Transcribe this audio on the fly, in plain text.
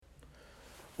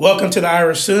Welcome to the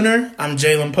Irish Sooner. I'm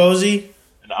Jalen Posey.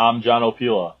 And I'm John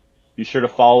Opila. Be sure to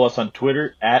follow us on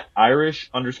Twitter at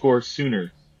Irish_Sooner.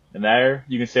 And there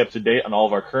you can stay up to date on all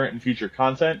of our current and future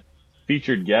content,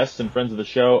 featured guests and friends of the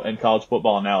show, and college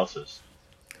football analysis.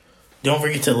 Don't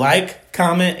forget to like,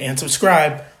 comment, and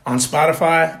subscribe on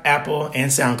Spotify, Apple, and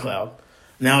SoundCloud.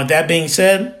 Now, with that being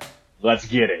said, let's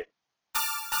get it.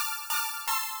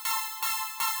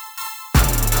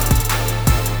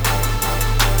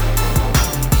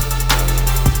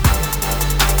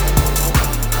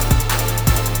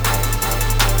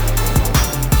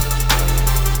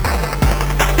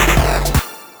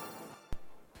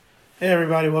 Hey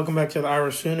everybody, welcome back to the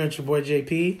Irish Sooner. It's your boy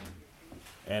JP.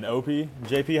 And OP.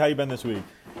 JP, how you been this week?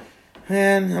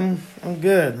 Man, I'm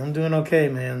good. I'm doing okay,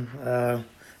 man.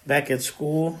 Back at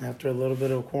school after a little bit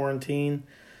of quarantine.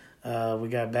 We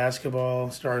got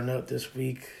basketball starting up this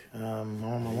week. I'm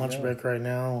on my lunch break right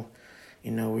now.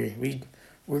 You know,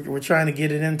 we're trying to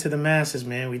get it into the masses,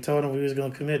 man. We told them we was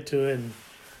gonna commit to it, and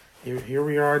here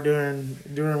we are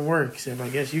during work. So I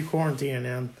guess you quarantine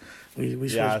now. We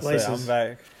switched places.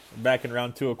 I'm back in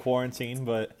round 2 of quarantine,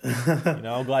 but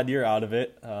I'm glad you're out of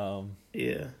it.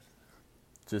 Ready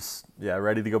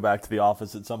to go back to the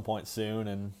office at some point soon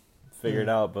and figure it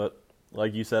out. But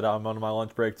like you said, I'm on my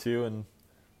lunch break too, and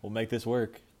we'll make this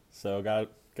work. So got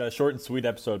a short and sweet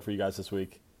episode for you guys this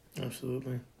week.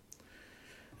 Absolutely.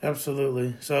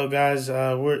 So guys,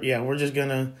 we're just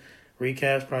gonna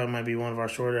recap. Probably might be one of our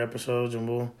shorter episodes, and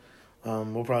we'll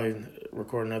probably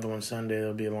record another one Sunday.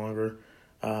 It'll be longer.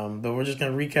 But we're just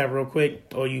going to recap real quick,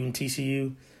 OU and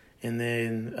TCU, and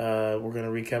then we're going to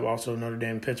recap also Notre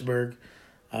Dame and Pittsburgh,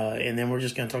 and then we're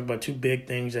just going to talk about two big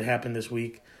things that happened this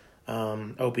week.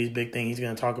 OP's big thing he's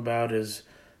going to talk about is,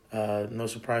 no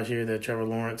surprise here, that Trevor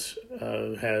Lawrence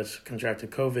has contracted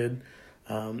COVID,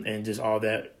 and just all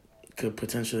that could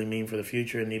potentially mean for the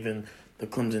future, and even the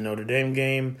Clemson Notre Dame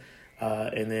game.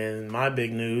 And then my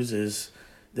big news is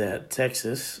that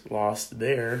Texas lost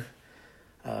their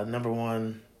number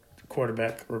one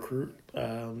quarterback recruit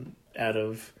out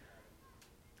of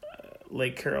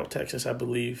Lake Carroll, Texas, I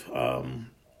believe.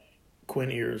 Quinn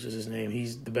Ewers is his name.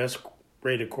 He's the best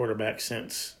rated quarterback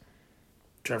since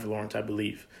Trevor Lawrence, I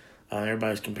believe.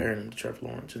 Everybody's comparing him to Trevor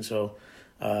Lawrence. And so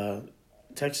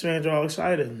Texas fans are all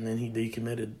excited. And then he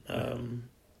decommitted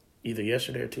either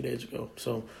yesterday or 2 days ago.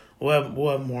 So we'll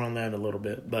have more on that in a little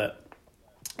bit. But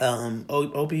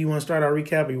OP, you want to start our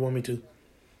recap or you want me to?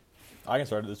 I can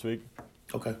start it this week.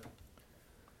 Okay.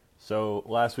 So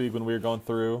last week when we were going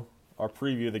through our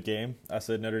preview of the game, I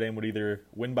said Notre Dame would either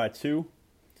win by 2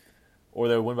 or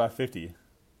they would win by 50.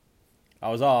 I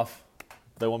was off.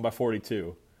 They won by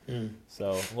 42.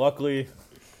 So luckily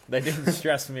they didn't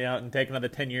stress me out and take another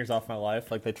 10 years off my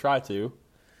life like they tried to.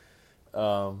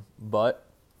 But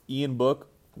Ian Book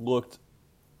looked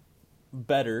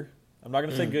better. I'm not going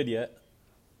to say good yet,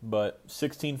 but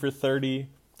 16 for 30.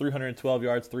 312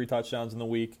 yards, 3 touchdowns in the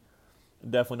week.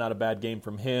 Definitely not a bad game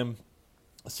from him.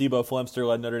 Sebo Flemster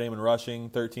led Notre Dame in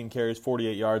rushing, 13 carries,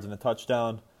 48 yards, and a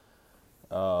touchdown.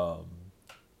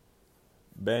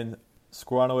 Ben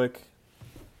Skowronek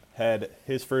had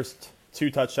his first 2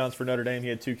 touchdowns for Notre Dame. He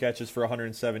had 2 catches for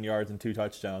 107 yards and 2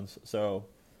 touchdowns. So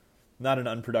not an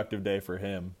unproductive day for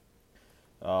him.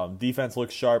 Defense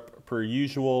looks sharp per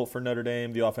usual for Notre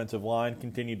Dame. The offensive line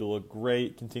continued to look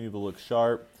great, continued to look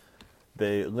sharp.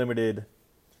 They limited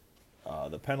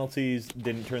the penalties,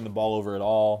 didn't turn the ball over at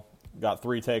all, got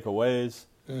 3 takeaways.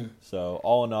 So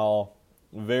all in all,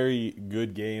 very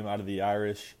good game out of the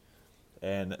Irish,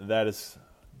 and that is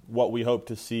what we hope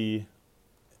to see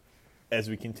as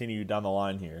we continue down the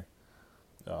line here.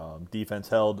 Defense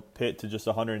held Pitt to just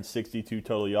 162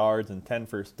 total yards and 10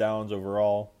 first downs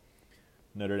overall.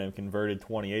 Notre Dame converted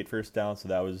 28 first downs, so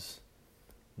that was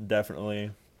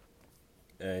definitely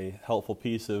a helpful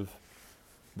piece of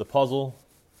the puzzle.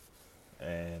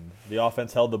 And the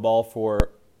offense held the ball for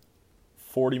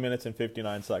 40 minutes and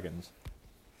 59 seconds.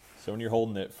 So when you're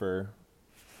holding it for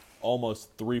almost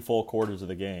 3 full quarters of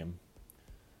the game,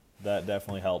 that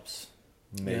definitely helps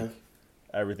make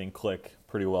everything click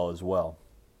pretty well as well.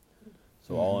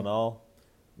 So all in all,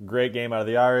 great game out of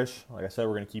the Irish. Like I said,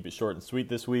 we're going to keep it short and sweet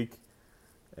this week,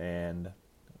 and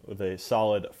with a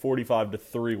solid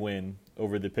 45-3 win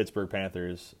over the Pittsburgh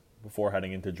Panthers before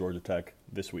heading into Georgia Tech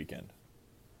this weekend.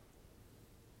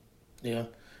 Yeah,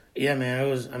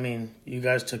 man, you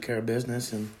guys took care of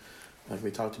business, and like we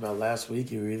talked about last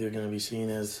week, you were either going to be seen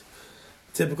as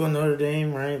typical Notre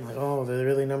Dame, right? Like, oh, they're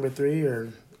really number 3,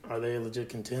 or are they a legit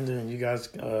contender? And you guys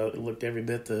looked every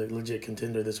bit the legit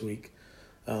contender this week.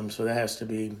 So that has to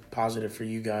be positive for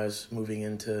you guys moving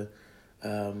into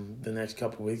the next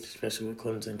couple of weeks, especially with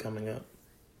Clemson coming up.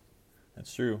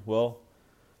 That's true. Well,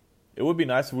 it would be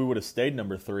nice if we would have stayed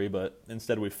number 3, but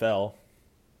instead we fell.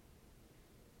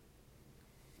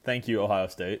 Thank you, Ohio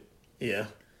State. Yeah.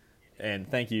 And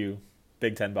thank you,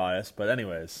 Big Ten bias. But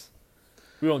anyways,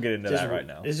 we won't get into that right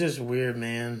now. It's just weird,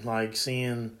 man. Like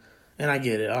seeing, and I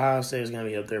get it. Ohio State is going to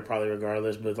be up there probably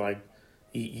regardless. But like,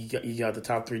 you got the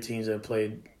top 3 teams that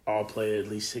all played at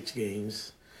least 6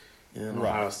 games, and then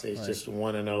Ohio State's just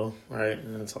 1-0, right?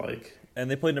 And it's like,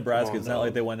 and they played Nebraska. It's not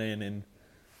like they went in and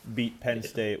beat Penn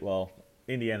State. Well,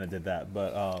 Indiana did that,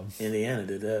 but Indiana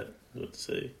did that. Let's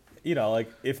see. You know,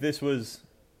 like if this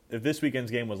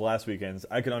weekend's game was last weekend's,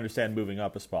 I could understand moving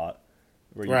up a spot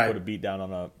where you put a beat down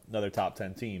on another top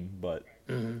 10 team, but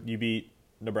you beat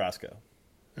Nebraska.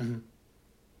 Mm-hmm.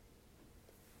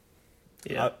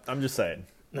 Yeah, I'm just saying.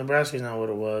 Nebraska's not what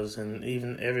it was, and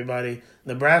even everybody.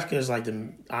 Nebraska is like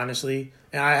honestly,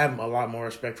 and I have a lot more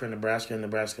respect for Nebraska and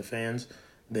Nebraska fans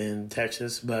than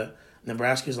Texas, but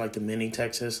Nebraska is like the mini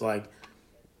Texas. Like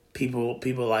people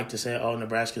like to say, "Oh,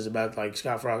 Nebraska's about," like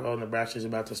Scott Frost, "Oh, Nebraska's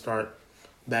about to start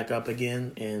back up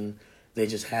again," and they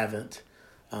just haven't.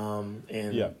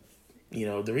 You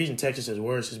know, the reason Texas is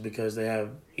worse is because they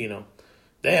have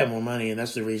more money, and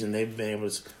that's the reason they've been able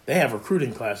to. They have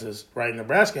recruiting classes, right?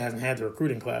 Nebraska hasn't had the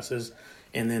recruiting classes,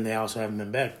 and then they also haven't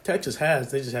been back. Texas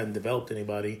has. They just haven't developed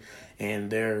anybody,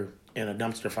 and they're in a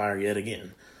dumpster fire yet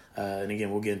again. And again,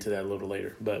 we'll get into that a little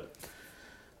later. But,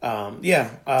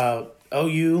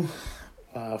 OU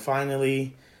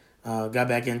finally got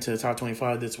back into the top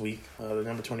 25 this week, the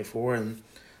number 24, and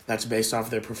that's based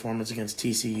off their performance against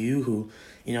TCU, who,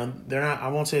 they're not – I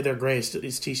won't say they're great.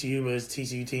 It's TCU, but it's a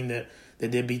TCU team that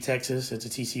did beat Texas. It's a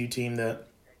TCU team that,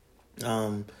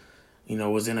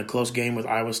 was in a close game with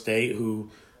Iowa State,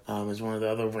 who is one of the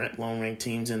other lone-ranked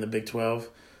teams in the Big 12.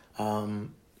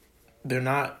 They're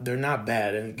not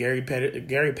bad, and Gary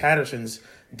Patterson's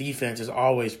defense is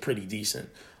always pretty decent.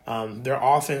 Their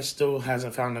offense still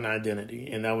hasn't found an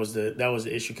identity, and that was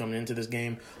the issue coming into this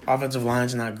game. Offensive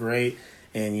line's not great,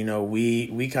 and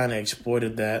we kind of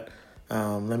exploited that.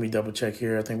 Let me double check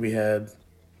here. I think we had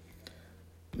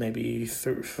maybe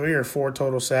 3 or 4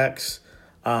 total sacks.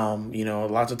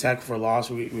 Lots of tackle for loss.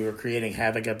 We were creating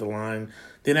havoc at the line.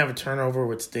 Didn't have a turnover,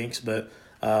 which stinks, but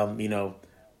the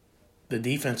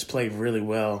defense played really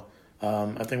well.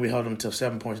 I think we held them to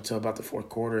 7 points until about the fourth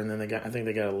quarter, and then they got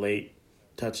a late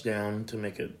touchdown to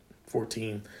make it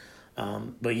 14.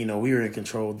 But we were in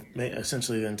control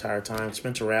essentially the entire time.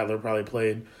 Spencer Rattler probably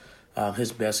played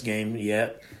his best game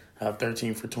yet.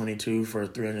 13 for 22 for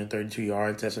 332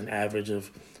 yards. That's an average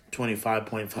of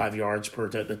 25.5 yards per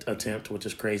attempt, which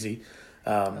is crazy.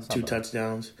 2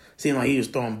 touchdowns. Seemed like he was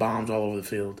throwing bombs all over the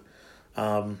field.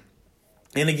 And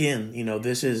again,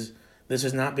 this is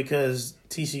not because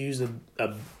TCU's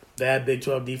a bad Big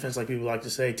 12 defense like people like to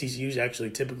say. TCU's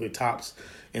actually typically tops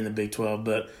in the Big 12,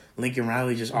 but Lincoln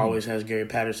Riley just always has Gary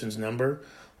Patterson's number.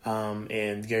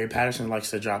 And Gary Patterson likes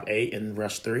to drop 8 and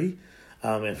rush 3.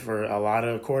 And for a lot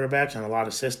of quarterbacks and a lot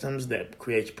of systems, that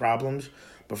creates problems.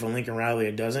 But for Lincoln Riley,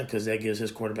 it doesn't, because that gives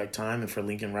his quarterback time. And for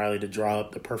Lincoln Riley to draw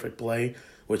up the perfect play,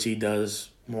 which he does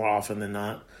more often than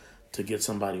not, to get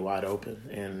somebody wide open.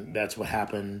 And that's what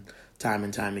happened time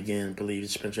and time again. I believe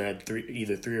Spencer had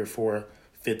either 3 or 4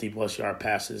 50-plus yard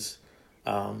passes,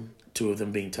 2 of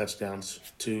them being touchdowns.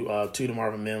 2 to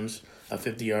Marvin Mims, a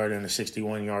 50-yarder and a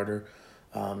 61-yarder.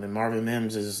 And Marvin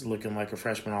Mims is looking like a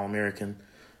freshman All-American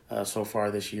so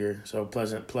far this year. So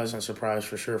pleasant surprise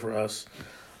for sure for us.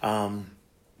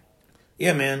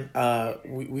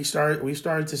 We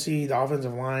started to see the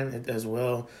offensive line as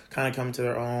well kind of come to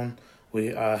their own. We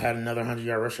had another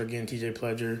 100-yard rusher again, TJ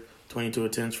Pledger, 22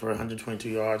 attempts for 122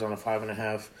 yards on a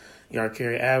 5.5-yard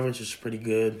carry average, which is pretty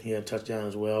good. He had a touchdown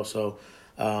as well. So,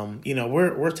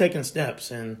 we're taking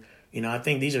steps, and I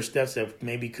think these are steps that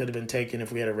maybe could have been taken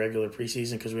if we had a regular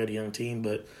preseason because we had a young team,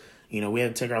 but we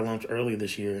had to take our lumps early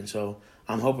this year, and so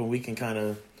I'm hoping we can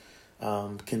kind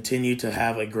of continue to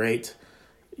have a great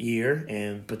year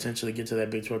and potentially get to that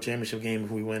Big 12 championship game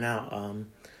if we win out.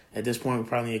 At this point, we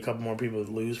probably need a couple more people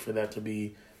to lose for that to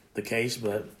be the case,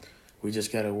 but we just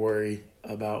got to worry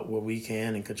about what we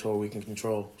can and control what we can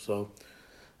control. So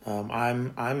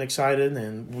I'm excited,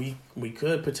 and we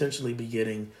could potentially be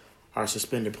getting our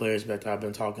suspended players back that I've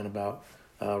been talking about.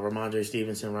 Ramondre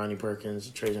Stevenson, Ronnie Perkins,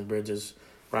 Trajan Bridges.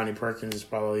 Ronnie Perkins is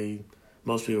probably,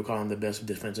 most people call him the best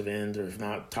defensive end, or if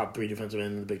not, top 3 defensive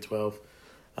end in the Big 12.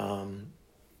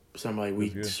 Somebody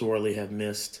we sorely have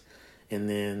missed. And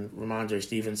then Ramondre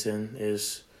Stevenson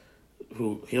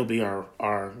he'll be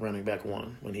our running back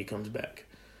 1 when he comes back.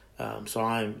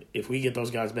 So if we get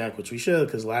those guys back, which we should,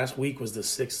 because last week was the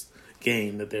 6th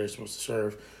game that they're supposed to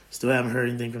serve. Still haven't heard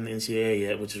anything from the NCAA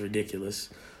yet, which is ridiculous.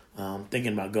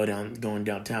 Thinking about going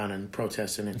downtown and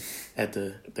protesting it at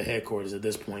the headquarters at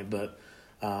this point. But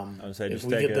I would say if just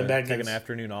we get them back take an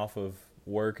afternoon off of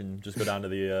work and just go down to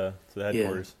the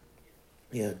headquarters.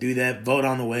 Yeah, do that. Vote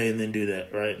on the way, and then do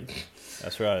that. Right.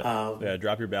 That's right.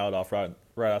 Drop your ballot off right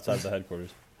outside the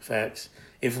headquarters. Facts.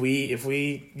 If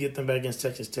we get them back against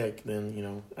Texas Tech,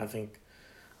 then I think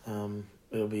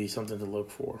it'll be something to look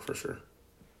for sure.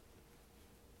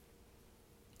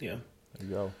 Yeah. There you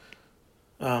go.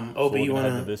 Ob, you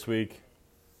want to this week?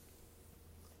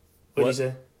 What did you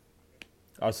say?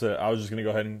 I was just gonna go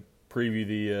ahead and preview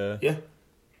the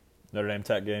Notre Dame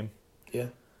Tech game. Yeah.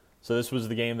 So this was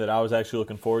the game that I was actually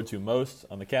looking forward to most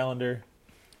on the calendar,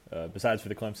 besides for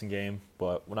the Clemson game.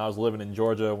 But when I was living in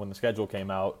Georgia, when the schedule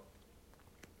came out,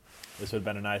 this would have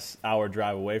been a nice hour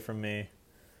drive away from me,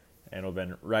 and it would have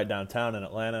been right downtown in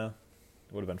Atlanta.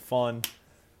 It would have been fun,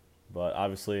 but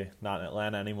obviously not in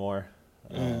Atlanta anymore.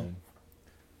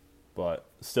 But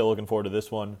still looking forward to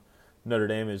this one. Notre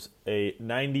Dame is a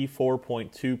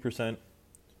 94.2%,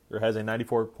 or has a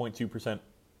 94.2%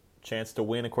 chance to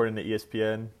win according to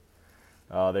ESPN.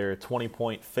 They're a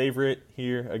 20-point favorite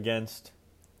here against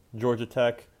Georgia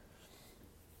Tech.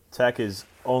 Tech is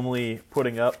only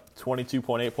putting up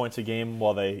 22.8 points a game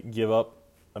while they give up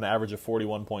an average of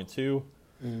 41.2. So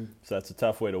that's a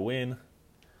tough way to win.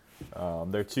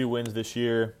 Their 2 wins this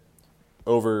year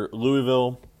over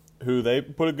Louisville, who they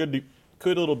put a good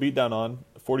little beat down on,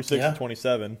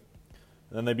 46-27. And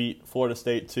then they beat Florida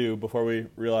State too before we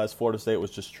realized Florida State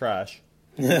was just trash.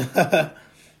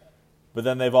 But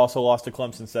then they've also lost to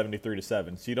Clemson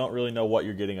 73-7. So you don't really know what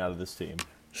you're getting out of this team.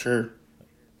 Sure.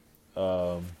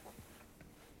 So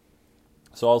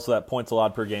also that points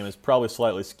allowed per game is probably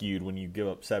slightly skewed when you give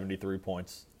up 73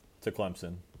 points to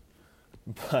Clemson.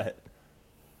 But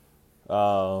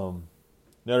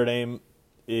Notre Dame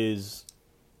is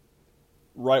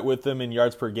right with them in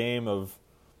yards per game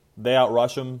they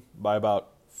outrush them by about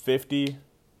 50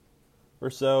 or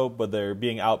so, but they're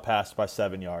being outpassed by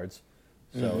 7 yards.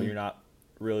 So you're not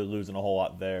really losing a whole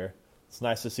lot there. It's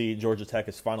nice to see Georgia Tech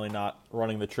is finally not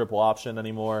running the triple option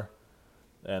anymore,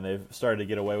 and they've started to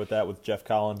get away with that with Jeff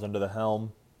Collins under the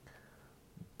helm.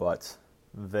 But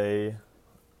I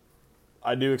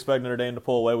do expect Notre Dame to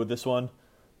pull away with this one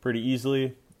pretty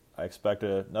easily. I expect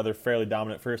another fairly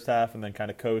dominant first half and then kind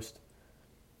of coast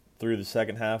through the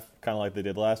second half, kind of like they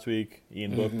did last week.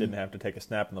 Ian Book didn't have to take a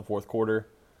snap in the fourth quarter,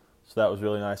 so that was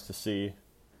really nice to see.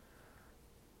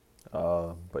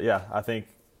 But yeah, I think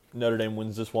Notre Dame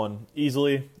wins this one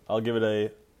easily. I'll give it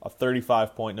a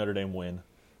 35-point Notre Dame win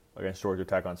against Georgia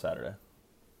Tech on Saturday.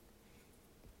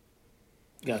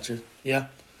 Gotcha. Yeah.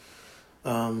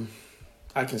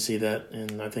 I can see that,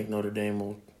 and I think Notre Dame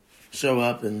will show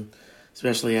up, and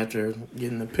especially after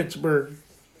getting the Pittsburgh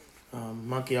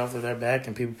monkey off of their back,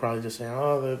 and people probably just saying,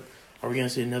 are we going to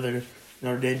see another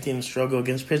Notre Dame team struggle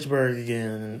against Pittsburgh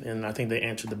again? And I think they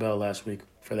answered the bell last week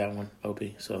for that one,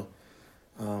 Opie. So,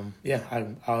 I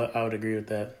would agree with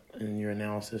that in your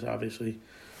analysis, obviously.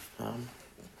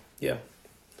 We're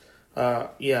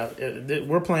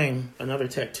playing another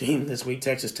Tech team this week,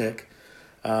 Texas Tech.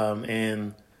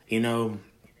 And,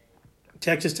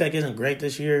 Texas Tech isn't great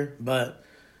this year, but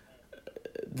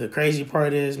the crazy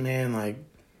part is, man, like,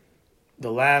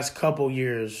 the last couple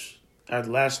years, the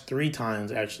last 3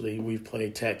 times, actually, we've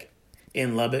played Tech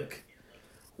in Lubbock.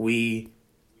 We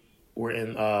were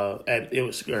in, I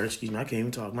can't even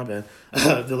talk, my bad.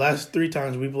 The last 3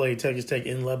 times we played Texas Tech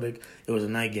in Lubbock, it was a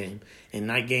night game. And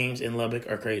night games in Lubbock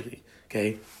are crazy,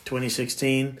 okay?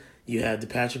 2016, you had the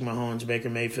Patrick Mahomes, Baker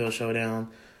Mayfield showdown,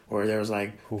 where there was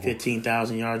like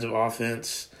 15,000 yards of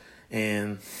offense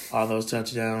and all those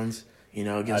touchdowns,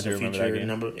 against a future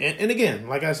number. And again,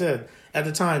 like I said, at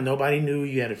the time, nobody knew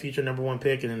you had a future number 1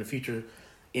 pick and then a future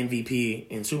MVP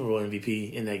and Super Bowl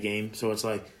MVP in that game. So it's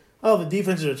like, the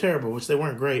defenses are terrible, which they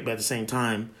weren't great, but at the same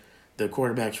time, the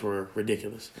quarterbacks were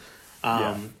ridiculous.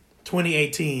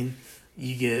 2018,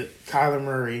 you get Kyler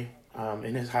Murray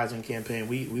in his Heisman campaign.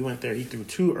 We went there. He threw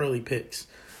 2 early picks,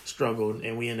 struggled,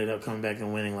 and we ended up coming back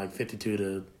and winning like 52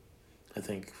 to, I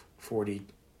think,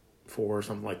 44 or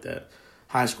something like that.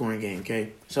 High-scoring game,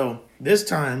 okay? So this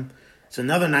time, it's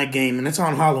another night game, and it's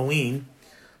on Halloween,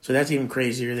 so that's even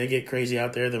crazier. They get crazy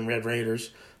out there than Red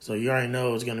Raiders, so you already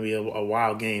know it's going to be a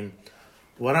wild game.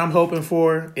 What I'm hoping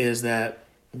for is that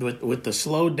with the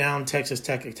slowed-down Texas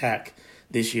Tech attack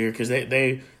this year, because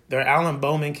their Alan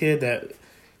Bowman kid that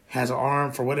has an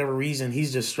arm, for whatever reason,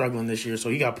 he's just struggling this year, so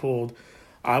he got pulled.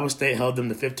 Iowa State held them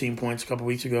to 15 points a couple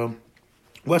weeks ago.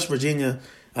 West Virginia,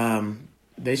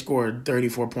 they scored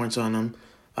 34 points on them,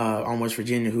 on West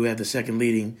Virginia, who had the second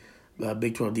leading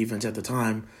Big 12 defense at the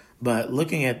time. But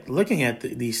looking at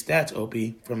these stats,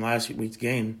 Opie, from last week's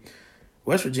game,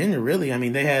 West Virginia really, I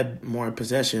mean, they had more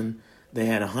possession. They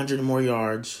had 100 more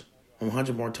yards,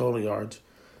 100 more total yards,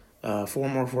 4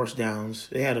 more forced downs.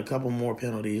 They had a couple more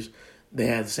penalties. They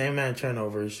had the same amount of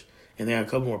turnovers, and they had a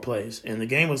couple more plays. And the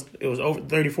game was over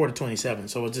 34-27.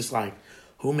 So it's just like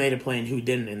who made a play and who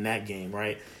didn't in that game,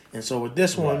 right? And so with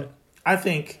this one, I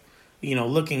think,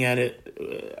 looking at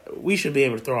it, we should be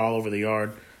able to throw all over the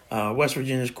yard. West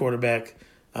Virginia's quarterback,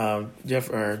 Jeff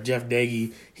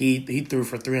Dagey, he threw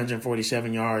for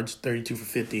 347 yards, 32 for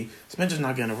 50. Spencer's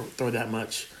not going to throw that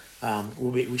much.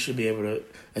 We should be able to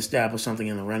establish something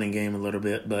in the running game a little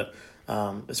bit. But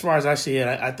as far as I see it,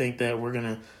 I think that we're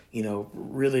going to,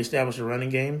 really establish a running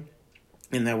game,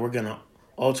 and that we're going to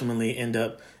ultimately end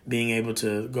up being able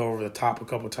to go over the top a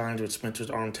couple times with Spencer's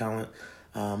arm talent.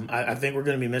 I think we're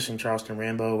going to be missing Charleston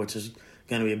Rambo, which is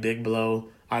going to be a big blow.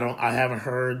 I haven't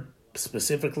heard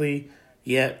specifically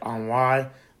yet on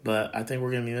why, but I think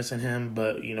we're going to be missing him.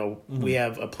 But, we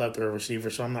have a plethora of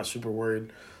receivers, so I'm not super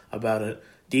worried about it.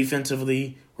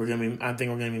 Defensively, I think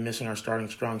we're going to be missing our starting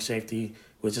strong safety,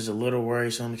 which is a little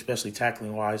worrisome, especially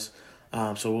tackling wise.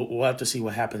 So we'll have to see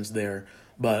what happens there.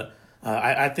 But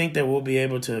I think that we'll be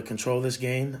able to control this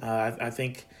game. I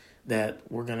think that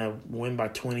we're going to win by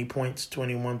 20 points,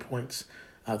 21 points.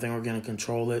 I think we're going to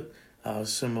control it.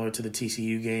 Similar to the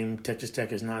TCU game, Texas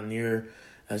Tech is not near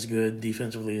as good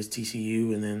defensively as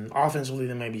TCU, and then offensively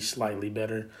they may be slightly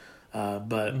better.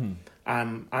 But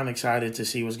I'm excited to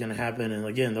see what's going to happen. And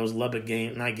again, those Lubbock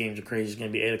night games are crazy. It's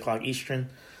going to be 8:00 Eastern.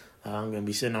 I'm going to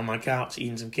be sitting on my couch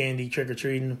eating some candy, trick or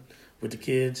treating with the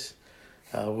kids,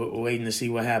 waiting to see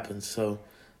what happens. So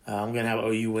I'm going to have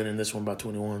OU winning this one by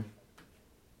 21.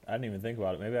 I didn't even think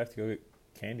about it. Maybe I have to go get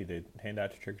candy to hand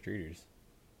out to trick or treaters.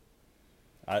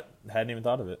 I hadn't even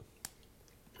thought of it.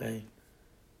 Hey.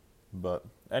 But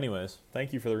anyways,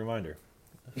 thank you for the reminder.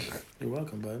 You're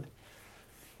welcome, bud.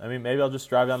 I mean, maybe I'll just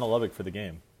drive down to Lubbock for the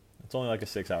game. It's only like a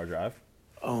 6-hour drive.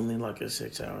 Only like a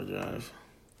 6-hour drive.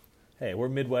 Hey, we're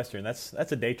Midwestern. That's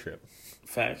a day trip.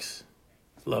 Facts.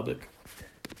 Lubbock.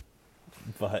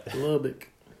 But Lubbock.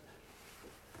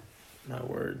 Not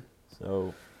word.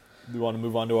 So, do you want to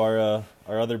move on to our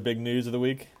other big news of the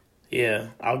week? Yeah,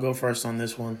 I'll go first on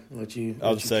this one.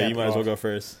 I'll say you might as well go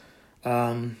first.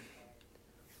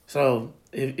 So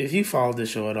if you follow this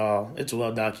show at all, it's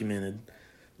well documented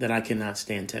that I cannot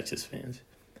stand Texas fans,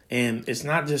 and it's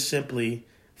not just simply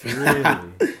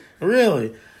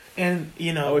really, and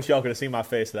I wish y'all could have seen my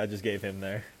face that I just gave him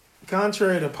there.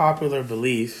 Contrary to popular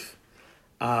belief,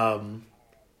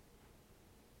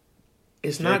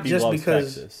 it's not just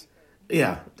because Texas.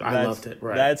 Yeah, I loved it.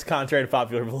 Right, that's contrary to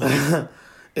popular belief.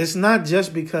 It's not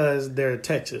just because they're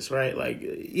Texas, right? Like,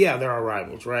 yeah, they're our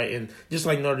rivals, right? And just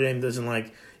like Notre Dame doesn't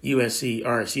like USC,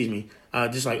 or excuse me,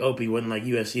 just like Opie wouldn't like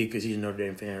USC because he's a Notre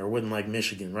Dame fan, or wouldn't like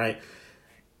Michigan, right?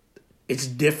 It's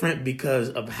different because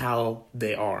of how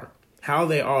they are. How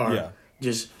they are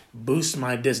just boosts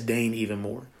my disdain even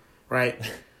more, right?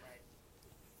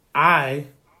 I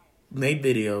made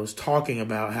videos talking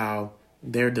about how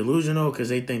they're delusional because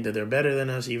they think that they're better than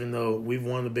us, even though we've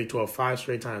won the Big 12 5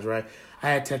 straight times, right? I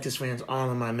had Texas fans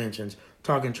all in my mentions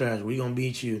talking trash. We gonna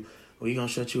beat you. We gonna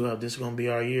shut you up. This is gonna be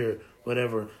our year.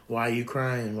 Whatever. Why you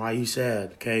crying? Why you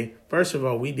sad? Okay. First of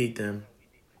all, we beat them.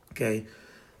 Okay.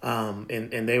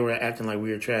 And they were acting like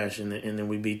we were trash, and then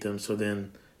we beat them. So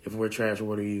then, if we're trash,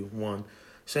 what are you? One.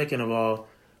 Second of all,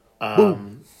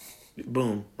 boom.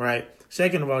 Right.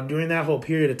 Second of all, during that whole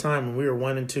period of time when we were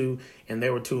 1-2 and they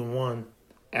were 2-1,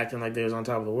 acting like they was on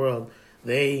top of the world,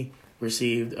 they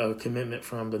received a commitment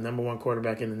from the number one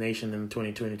quarterback in the nation in the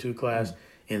 2022 class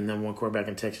and number one quarterback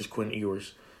in Texas, Quentin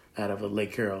Ewers, out of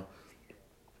Lake Carroll.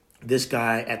 This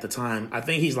guy at the time, I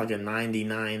think he's like a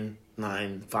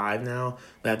 99.95 now,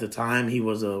 but at the time he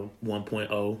was a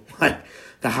 1.0, like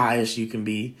the highest you can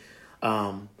be,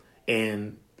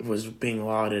 and was being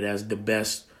lauded as the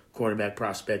best quarterback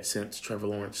prospect since Trevor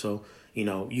Lawrence. So, you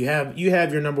have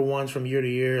your number ones from year to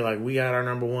year. Like, we got our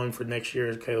number one for next year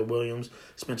is Caleb Williams.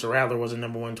 Spencer Rattler was a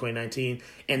number one in 2019.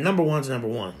 And number one's number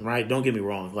one, right? Don't get me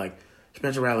wrong. Like,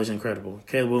 Spencer Rattler's incredible.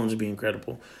 Caleb Williams would be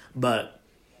incredible. But,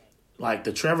 like,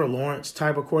 the Trevor Lawrence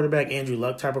type of quarterback, Andrew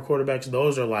Luck type of quarterbacks,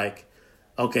 those are like,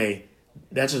 okay,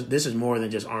 this is more than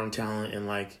just arm talent and,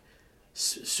 like,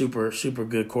 super, super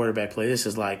good quarterback play. This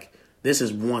is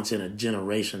once in a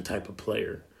generation type of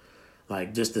player.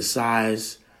 Like, just the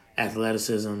size,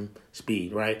 athleticism,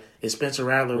 speed, right? If Spencer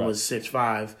Rattler was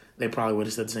 6'5", they probably would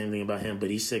have said the same thing about him, but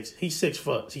he's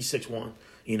 6'1",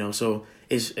 So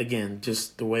it's, again,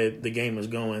 just the way the game is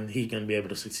going, he's going to be able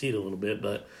to succeed a little bit.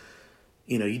 But,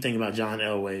 you think about John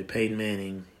Elway, Peyton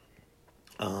Manning,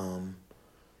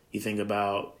 you think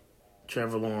about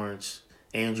Trevor Lawrence,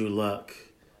 Andrew Luck.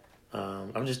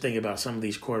 I'm just thinking about some of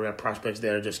these quarterback prospects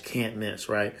that are just can't miss,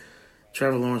 right?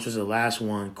 Trevor Lawrence was the last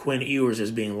one. Quinn Ewers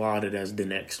is being lauded as the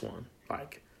next one.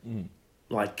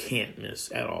 Like can't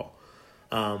miss at all.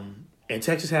 And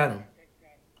Texas had him,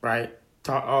 right?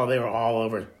 They were all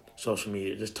over social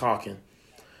media just talking.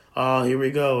 Oh, here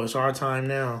we go. It's our time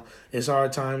now. It's our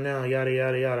time now. Yada,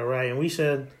 yada, yada, right? And we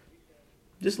said,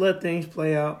 just let things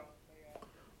play out.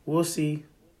 We'll see.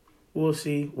 We'll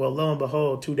see. Well, lo and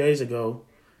behold, 2 days ago,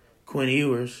 Quinn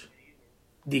Ewers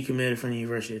decommitted from the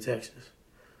University of Texas.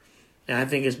 And I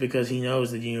think it's because he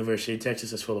knows that the University of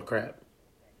Texas is full of crap.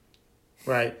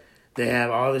 Right? They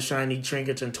have all the shiny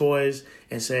trinkets and toys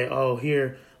and say, oh,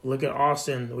 here, look at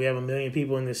Austin. We have 1 million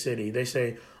people in this city. They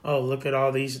say, oh, look at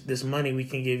all this money we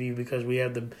can give you because we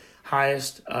have the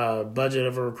highest budget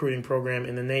of a recruiting program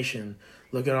in the nation.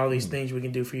 Look at all these things we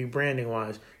can do for you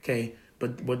branding-wise. Okay,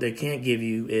 but what they can't give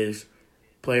you is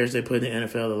players they put in the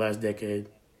NFL the last decade,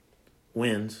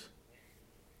 wins,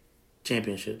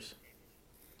 championships.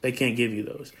 They can't give you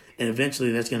those. And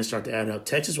eventually that's going to start to add up.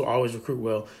 Texas will always recruit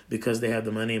well because they have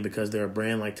the money and because they're a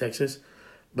brand like Texas.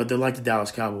 But they're like the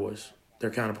Dallas Cowboys.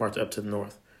 Their counterparts up to the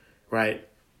north, right?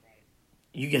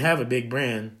 You can have a big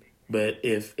brand, but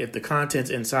if the contents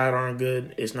inside aren't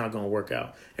good, it's not going to work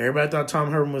out. Everybody thought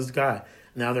Tom Herman was the guy.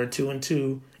 Now they're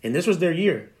 2-2, and this was their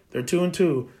year. They're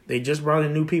 2-2. They just brought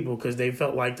in new people because they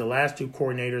felt like the last two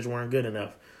coordinators weren't good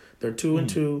enough. They're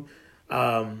 2-2.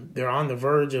 They're on the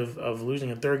verge of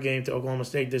losing a third game to Oklahoma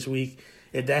State this week.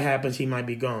 If that happens, he might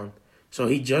be gone. So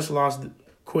he just lost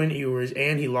Quinn Ewers,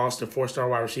 and he lost a 4-star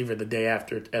wide receiver the day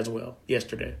after as well,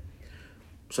 yesterday.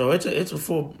 So it's a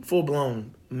full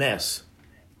blown mess,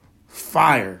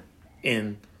 fire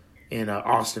in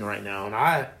Austin right now, and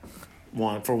I,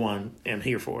 for one, am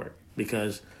here for it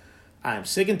because I am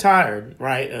sick and tired,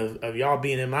 right, of y'all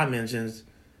being in my mentions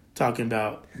talking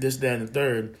about this, that, and the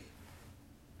third.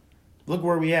 Look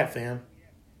where we at, fam.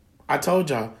 I told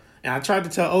y'all. And I tried to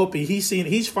tell Opie,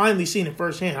 he's finally seen it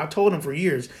firsthand. I told him for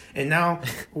years. And now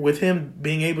with him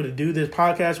being able to do this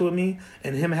podcast with me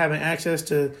and him having access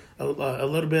to a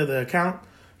little bit of the account,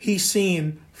 he's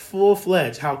seen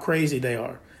full-fledged how crazy they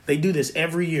are. They do this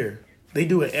every year. They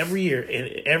do it every year, and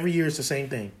every year it's the same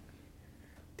thing.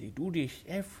 They do this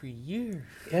every year.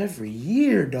 Every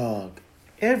year, dog.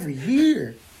 Every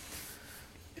year.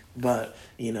 But,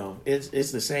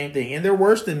 it's the same thing. And they're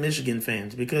worse than Michigan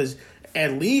fans because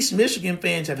at least Michigan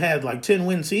fans have had like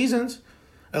 10-win seasons,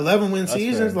 11-win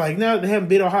seasons. Fair. Like, now they haven't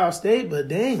beat Ohio State, but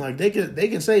dang, like they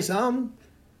can say something.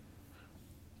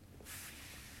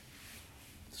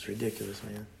 It's ridiculous,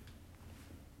 man.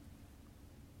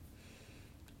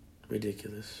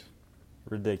 Ridiculous.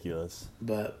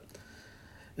 But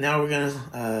now we're going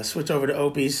to switch over to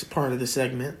Opie's part of the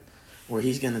segment where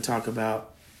he's going to talk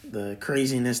about the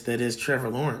craziness that is Trevor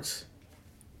Lawrence.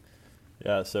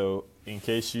 Yeah, so in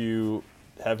case you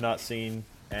have not seen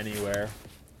anywhere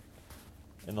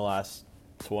in the last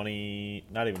not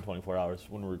even 24 hours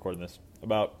when we're recording this,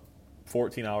 about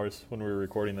 14 hours when we were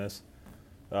recording this,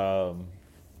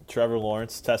 Trevor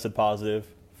Lawrence tested positive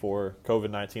for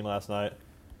COVID-19 last night,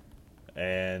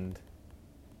 and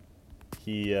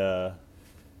he had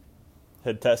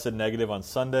tested negative on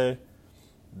Sunday.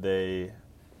 The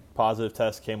positive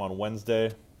test came on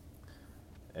Wednesday,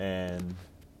 and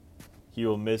he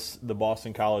will miss the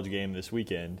Boston College game this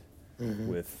weekend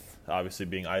with obviously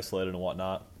being isolated and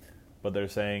whatnot. But they're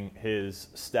saying his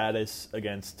status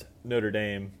against Notre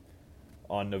Dame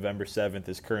on November 7th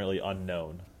is currently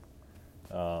unknown.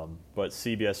 But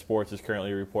CBS Sports is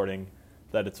currently reporting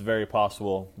that it's very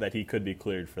possible that he could be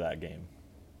cleared for that game.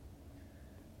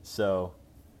 So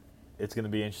it's going to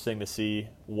be interesting to see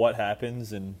what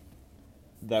happens in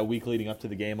that week leading up to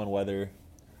the game on whether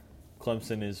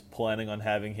Clemson is planning on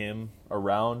having him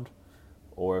around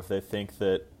or if they think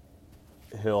that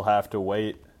he'll have to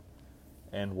wait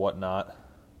and whatnot.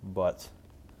 But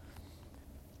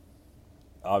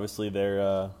obviously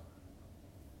their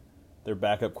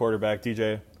backup quarterback,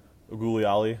 DJ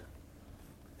Uguliali,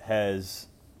 has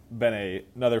been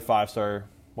another 5-star,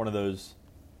 one of those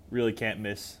really can't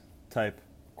miss type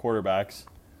quarterbacks.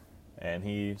 And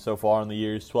he, so far in the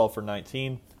year, is 12 for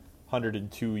 19,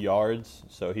 102 yards.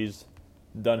 So he's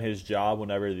done his job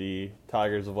whenever the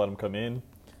Tigers have let him come in.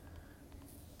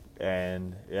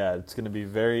 And, yeah, it's going to be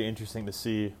very interesting to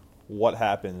see what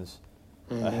happens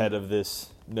ahead of this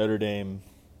Notre Dame-Clemson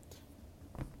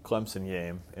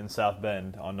game in South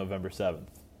Bend on November 7th.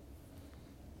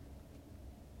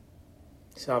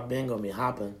 South Bend gonna be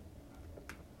hopping.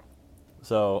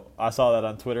 So I saw that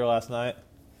on Twitter last night,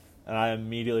 and I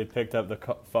immediately picked up the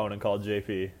phone and called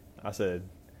JP. I said,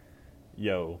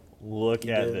 "Yo, look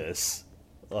You at did. this!"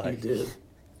 You Like did.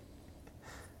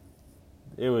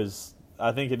 it was.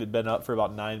 I think it had been up for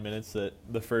about 9 minutes that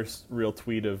the first real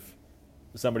tweet of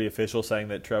somebody official saying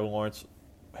that Trevor Lawrence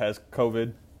has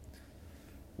COVID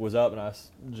was up, and I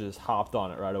just hopped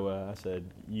on it right away. I said,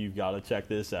 "You've got to check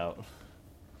this out."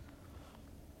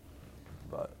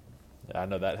 But yeah, I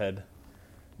know that had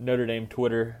Notre Dame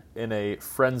Twitter in a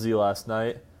frenzy last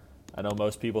night. I know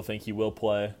most people think he will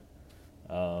play,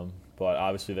 but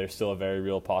obviously there's still a very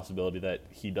real possibility that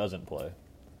he doesn't play.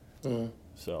 Mm.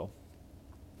 So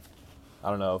I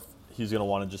don't know if he's going to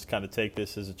want to just kind of take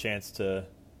this as a chance to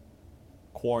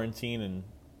quarantine and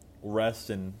rest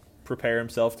and prepare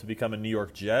himself to become a New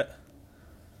York Jet,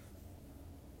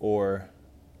 or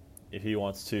if he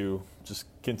wants to just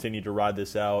continue to ride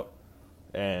this out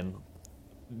and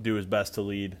do his best to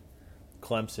lead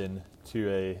Clemson to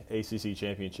a ACC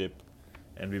championship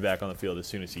and be back on the field as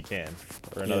soon as he can,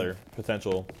 or another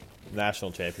potential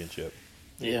national championship.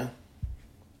 Yeah.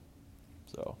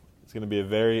 So it's going to be a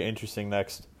very interesting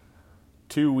next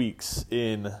 2 weeks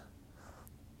in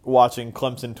watching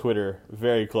Clemson Twitter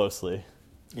very closely.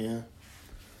 Yeah.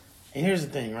 And here's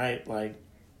the thing, right? Like,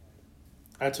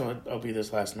 I told Opie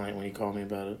this last night when he called me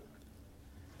about it.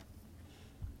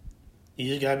 You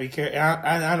just gotta be careful.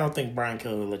 I don't think Brian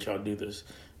Kelly will let y'all do this,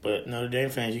 but Notre Dame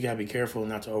fans, you gotta be careful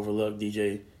not to overlook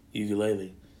DJ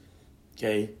Ukulele.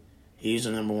 Okay, he's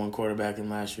the number one quarterback in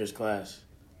last year's class.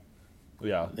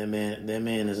 Yeah. That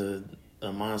man is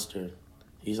a monster.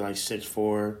 He's like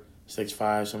 6'4",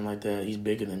 6'5", something like that. He's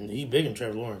bigger than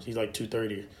Trevor Lawrence. He's like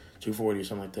 230, 240 or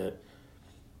something like that.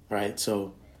 Right?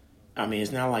 So, I mean,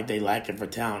 it's not like they lack it for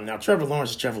talent. Now, Trevor Lawrence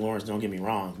is Trevor Lawrence, don't get me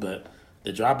wrong, but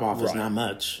the drop-off is not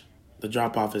much. The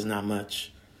drop-off is not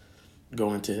much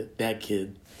going to that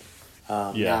kid.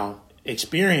 Now,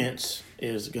 experience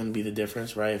is going to be the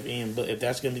difference, right? If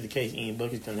that's going to be the case, Ian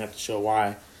Book is going to have to show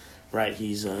why, right?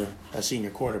 He's a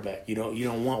senior quarterback. You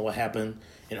don't want what happened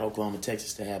in Oklahoma,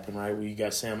 Texas to happen, right? Where you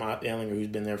got Sam Ehlinger, who's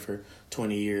been there for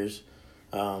 20 years,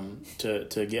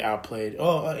 to get outplayed.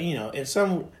 In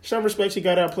some respects he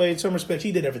got outplayed. In some respects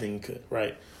he did everything he could,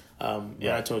 right?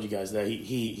 I told you guys that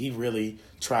he really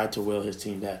tried to will his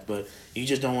team back, but you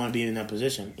just don't want to be in that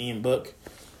position. Ian Book,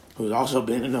 who's also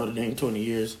been in Notre Dame 20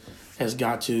 years, has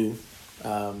got to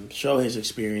show his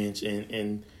experience,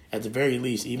 and at the very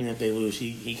least, even if they lose,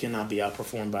 he cannot be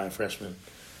outperformed by a freshman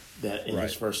that in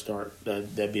his first start.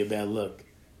 That'd be a bad look.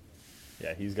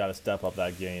 Yeah, he's got to step up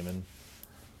that game and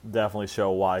definitely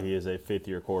show why he is a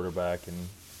fifth-year quarterback and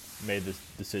made this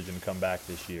decision to come back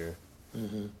this year.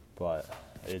 Mm-hmm. But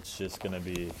it's just going to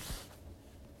be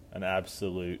an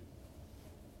absolute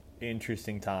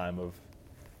interesting time of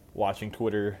watching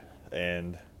Twitter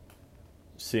and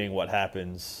seeing what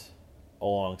happens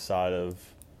alongside of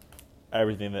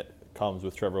everything that comes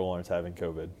with Trevor Lawrence having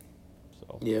COVID.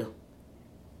 So yeah.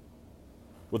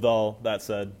 With all that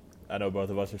said, I know both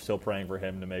of us are still praying for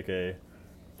him to make a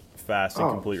fast and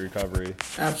complete recovery.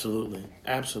 Absolutely.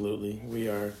 We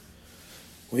are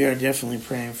definitely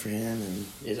praying for him, and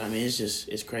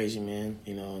it's crazy, man.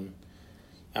 And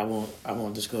I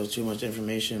won't disclose too much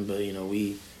information, but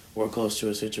we're close to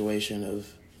a situation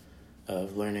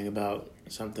of learning about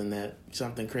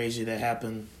something crazy that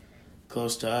happened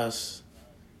close to us,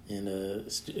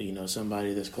 and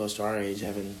somebody that's close to our age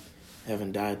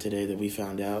having died today that we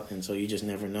found out, and so you just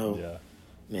never know,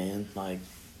 man. Like,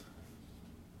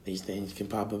 these things can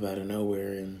pop up out of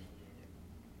nowhere, and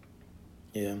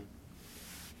yeah.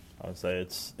 I would say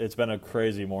it's been a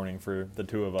crazy morning for the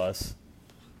two of us.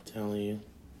 I'm telling you.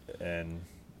 And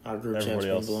our group chat's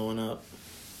been blowing up.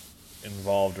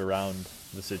 Involved around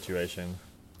the situation.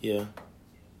 Yeah.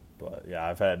 But yeah,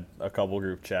 I've had a couple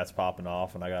group chats popping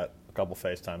off, and I got a couple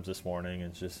FaceTimes this morning.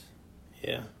 It's just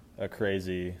a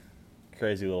crazy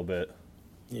little bit.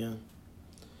 Yeah.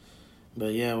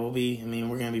 But yeah,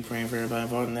 we're gonna be praying for everybody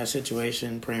involved in that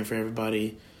situation, praying for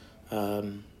everybody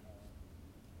in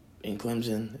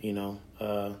Clemson,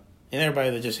 and everybody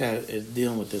that just is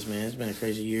dealing with this, man. It's been a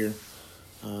crazy year.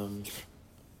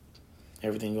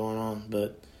 Everything going on,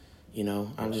 but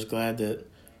I'm just glad that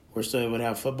we're still able to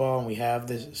have football, and we have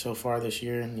this so far this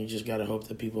year, and you just got to hope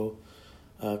that people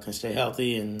can stay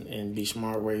healthy and be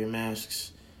smart, wear your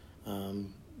masks,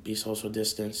 be social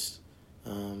distanced,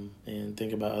 and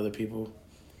think about other people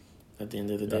at the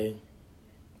end of the day.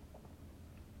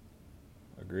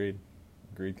 Agreed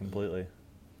completely.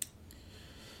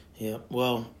 Yeah,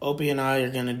 well, Opie and I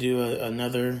are going to do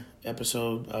another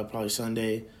episode, probably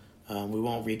Sunday. We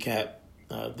won't recap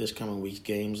this coming week's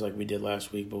games like we did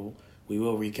last week, but we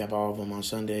will recap all of them on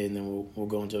Sunday, and then we'll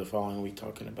go into the following week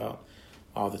talking about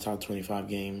all the top 25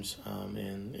 games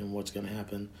and what's going to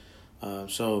happen.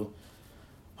 So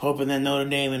hoping that Notre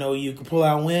Dame and OU can pull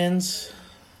out wins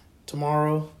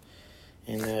tomorrow.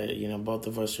 And, both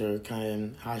of us are kind of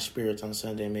in high spirits on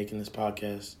Sunday making this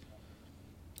podcast.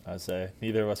 I'd say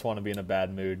neither of us want to be in a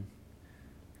bad mood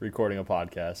recording a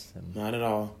podcast. And Not at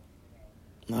all.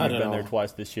 I've been there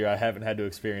twice this year. I haven't had to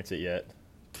experience it yet,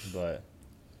 but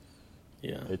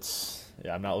Yeah.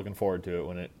 I'm not looking forward to it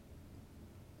when it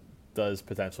does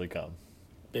potentially come.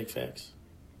 Big facts.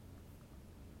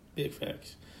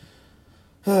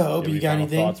 Obi, you got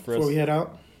anything before we head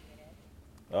out?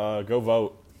 Go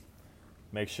vote.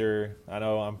 Make sure.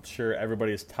 I'm sure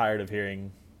everybody is tired of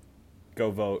hearing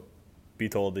 "go vote" be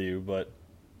told to you, but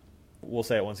we'll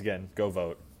say it once again: go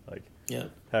vote.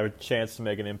 Have a chance to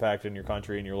make an impact in your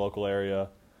country, in your local area,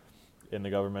 in the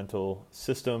governmental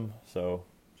system. So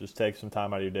just take some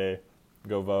time out of your day,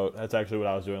 go vote. That's actually what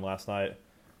I was doing last night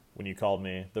when you called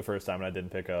me the first time and I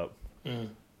didn't pick up.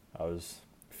 I was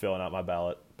filling out my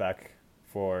ballot back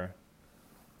for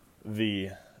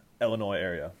the Illinois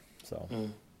area. So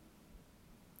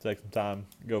take some time,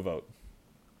 go vote.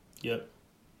 Yep.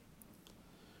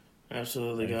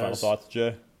 Absolutely, Any guys. final thoughts,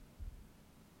 Jay?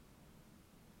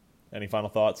 Any final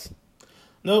thoughts?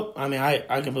 Nope. I mean,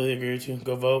 I completely agree with you.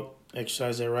 Go vote.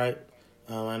 Exercise that right.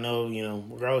 I know,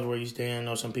 regardless of where you stand, I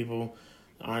know some people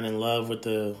aren't in love with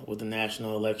the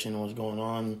national election and what's going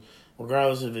on.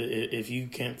 Regardless of if you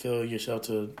can't feel yourself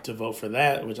to vote for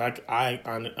that, which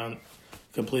I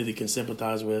completely can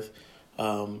sympathize with,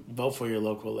 vote for your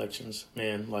local elections,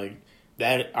 man. Like,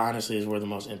 that honestly is where the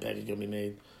most impact is going to be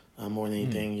made. More than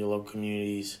anything, your local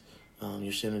communities,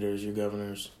 your senators, your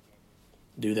governors.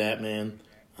 Do that, man.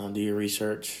 Do your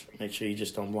research. Make sure you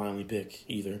just don't blindly pick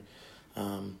either.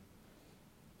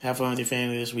 Have fun with your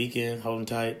family this weekend. Hold them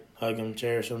tight. Hug them.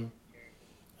 Cherish them.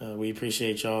 We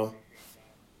appreciate y'all.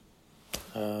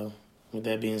 With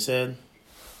that being said,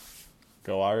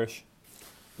 Go Irish.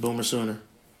 Boomer Sooner.